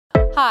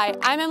Hi,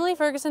 I'm Emily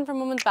Ferguson from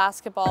women's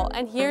basketball,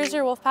 and here's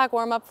your WolfPack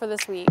warm-up for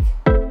this week.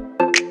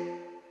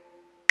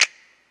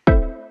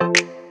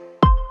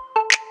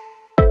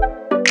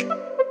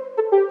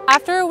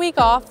 After a week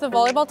off, the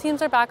volleyball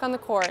teams are back on the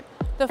court.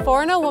 The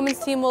 4-0 women's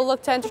team will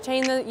look to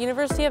entertain the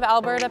University of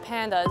Alberta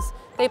Pandas.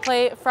 They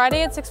play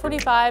Friday at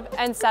 6:45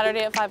 and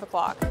Saturday at 5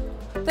 o'clock.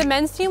 The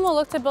men's team will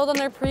look to build on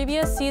their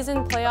previous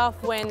season playoff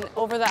win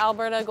over the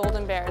Alberta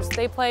Golden Bears.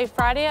 They play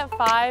Friday at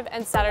 5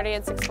 and Saturday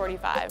at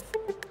 6:45.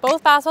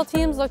 Both basketball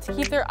teams look to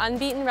keep their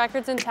unbeaten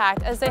records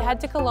intact as they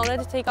head to Kelowna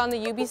to take on the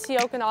UBC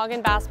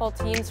Okanagan basketball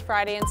teams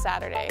Friday and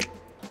Saturday.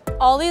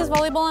 All these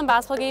volleyball and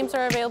basketball games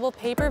are available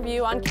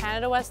pay-per-view on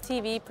Canada West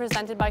TV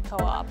presented by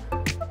Co-op.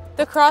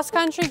 The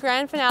cross-country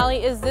grand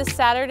finale is this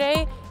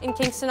Saturday in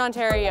Kingston,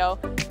 Ontario.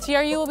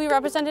 TRU will be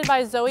represented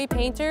by Zoe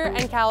Painter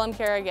and Callum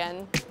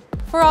Kerrigan.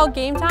 For all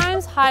game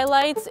times,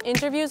 highlights,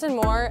 interviews, and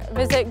more,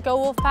 visit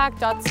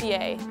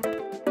gowolfpack.ca.